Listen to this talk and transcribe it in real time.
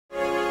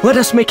Let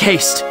us make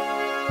haste.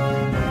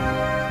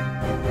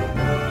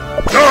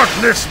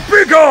 Darkness,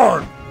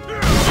 begone!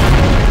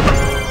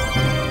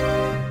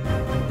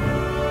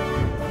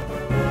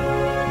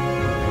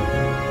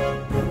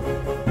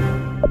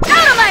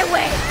 Out of my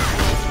way!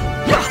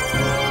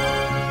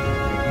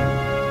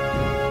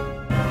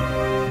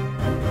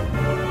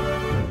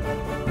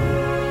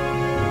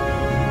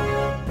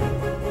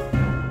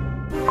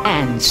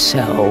 And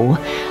so,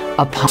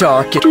 upon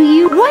Dark. do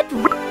you What?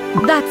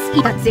 That's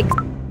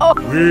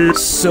Oh,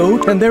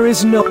 so and there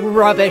is no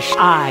rubbish?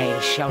 I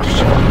shall show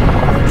you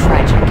the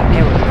tragic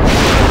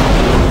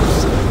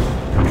errors.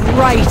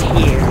 Right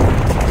here,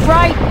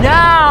 right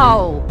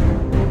now.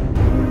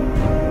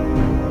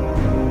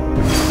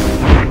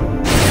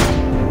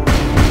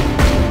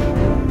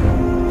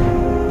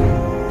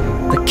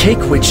 The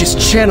Cake Witch is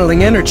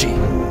channeling energy.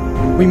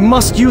 We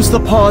must use the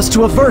pause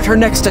to avert her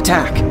next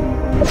attack.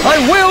 I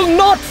will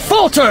not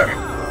falter!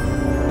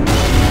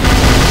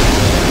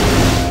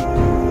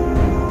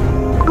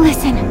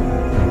 Listen,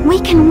 we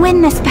can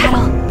win this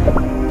battle.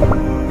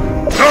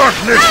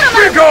 Darkness,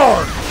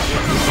 begone!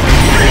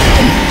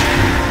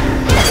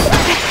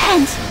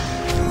 Repent!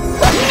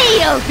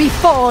 Kneel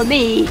before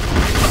me.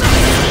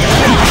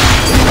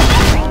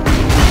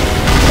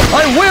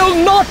 I will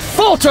not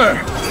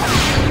falter!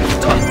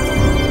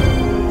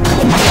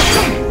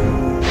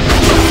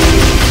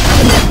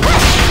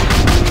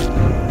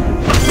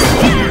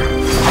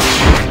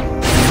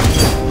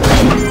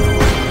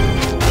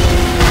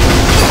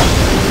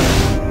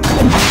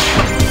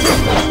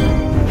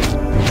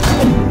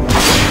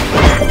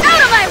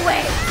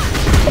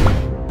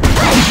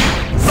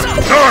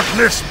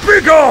 Darkness,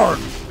 begone!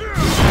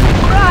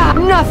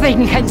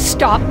 Nothing can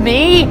stop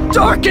me.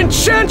 Dark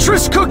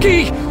Enchantress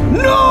Cookie!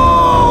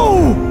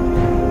 No!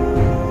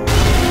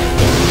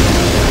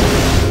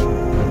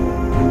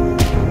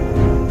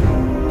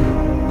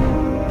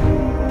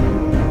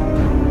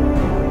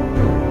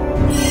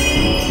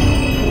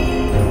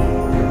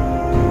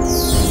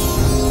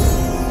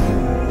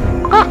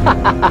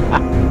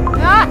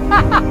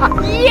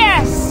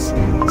 Yes!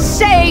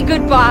 Say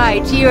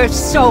goodbye to your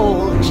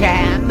soul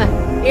jam.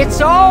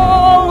 It's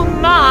all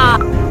mine.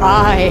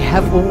 I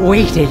have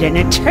waited an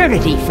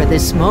eternity for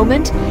this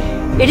moment.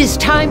 It is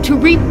time to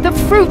reap the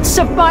fruits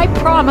of my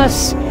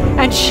promise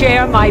and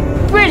share my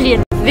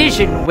brilliant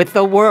vision with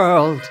the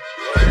world.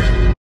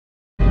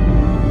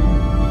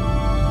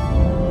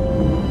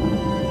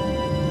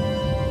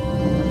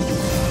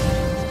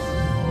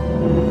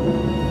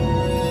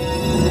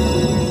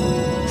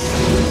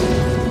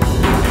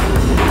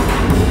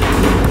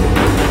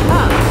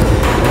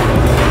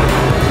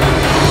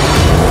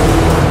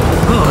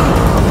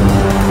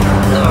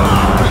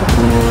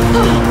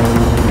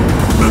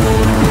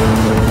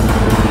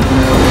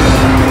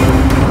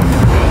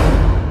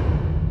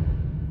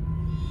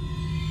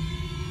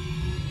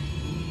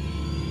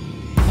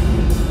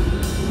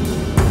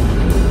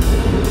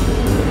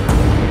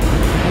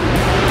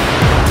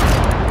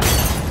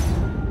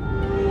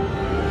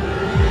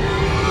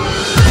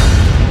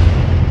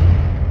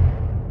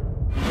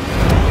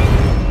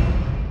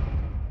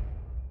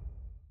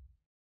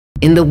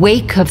 In the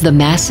wake of the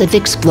massive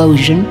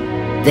explosion,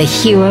 the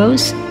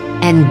heroes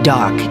and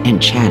Dark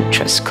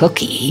Enchantress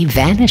Cookie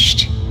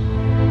vanished.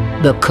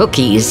 The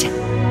Cookies,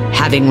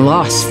 having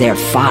lost their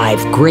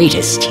 5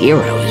 greatest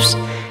heroes,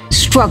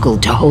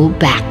 struggled to hold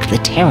back the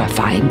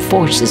terrifying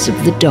forces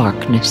of the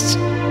darkness.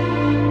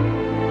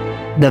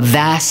 The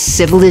vast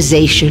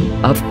civilization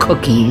of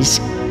Cookies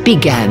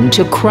began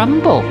to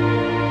crumble.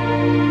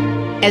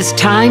 As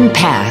time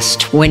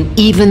passed, when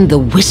even the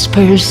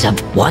whispers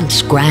of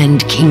once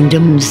grand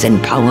kingdoms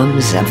and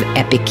poems of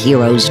epic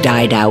heroes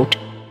died out,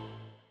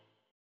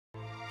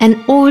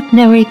 an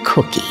ordinary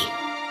cookie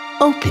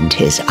opened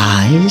his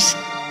eyes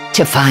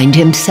to find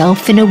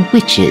himself in a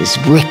witch's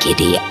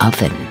rickety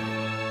oven.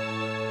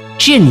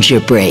 Ginger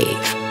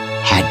Brave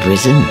had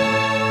risen.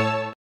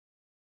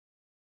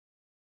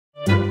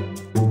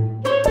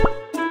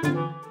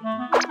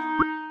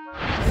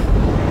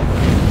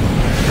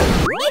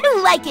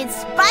 You like it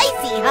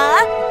spicy,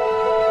 huh?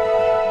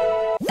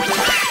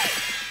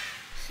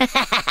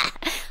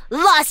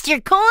 Lost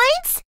your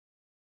coins?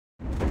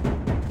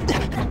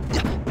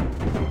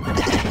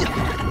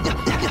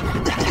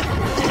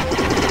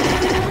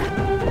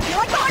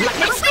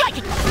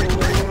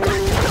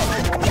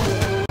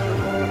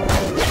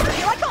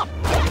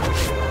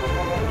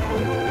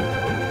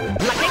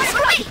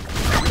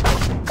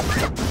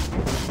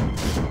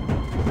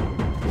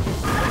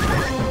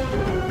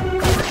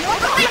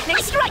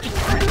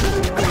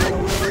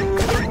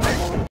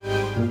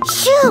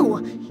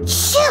 Shoo!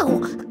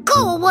 Shoo!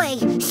 Go away!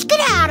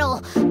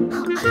 Skedaddle!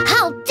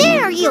 How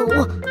dare you!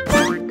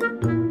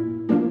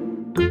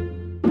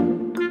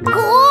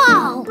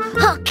 Wow!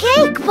 A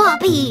cake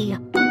puppy!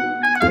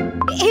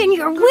 And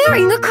you're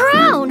wearing a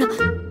crown!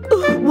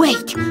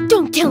 Wait,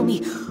 don't tell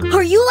me.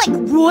 Are you like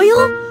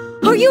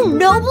royal? Are you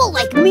noble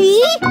like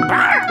me?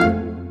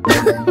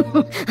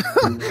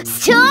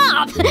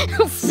 Stop!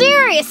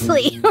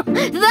 Seriously!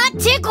 That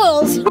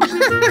tickles!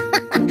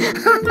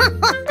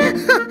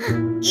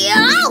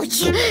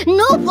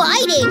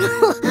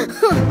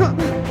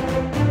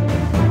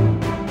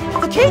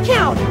 The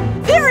K-count!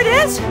 There it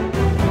is!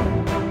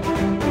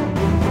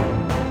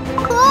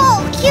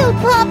 Oh, cute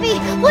puppy!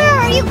 Where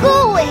are you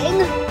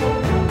going?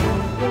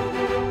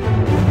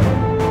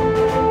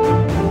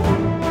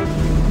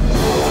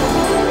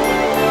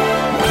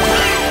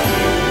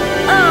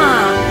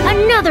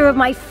 Another of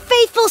my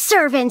faithful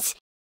servants!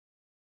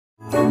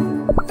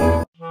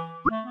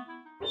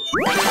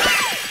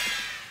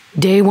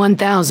 Day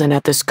 1000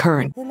 at this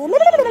current.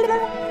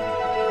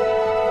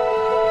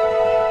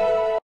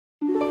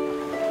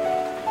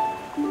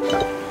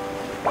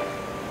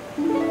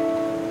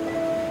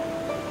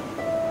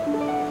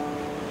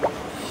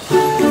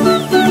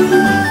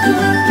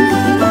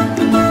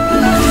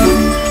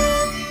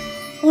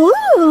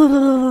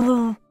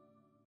 Ooh.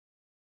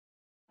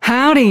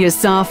 Howdy, you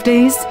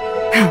softies.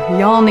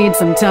 Y'all need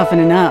some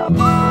toughening up.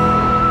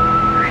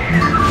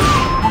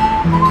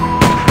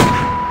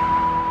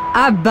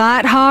 I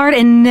bite hard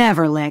and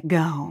never let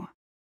go.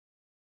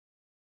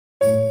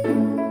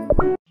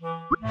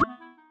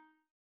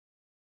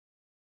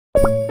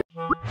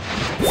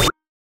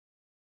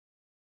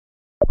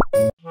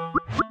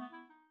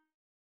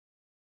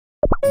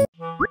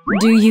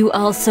 Do you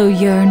also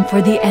yearn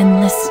for the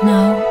endless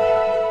snow?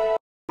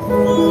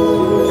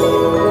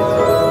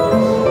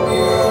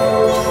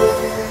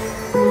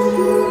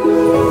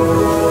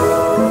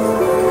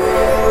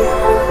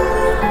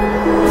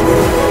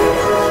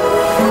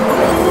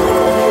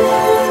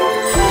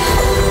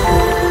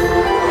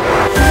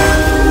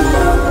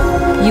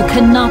 You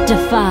cannot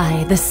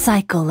defy the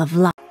cycle of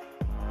life.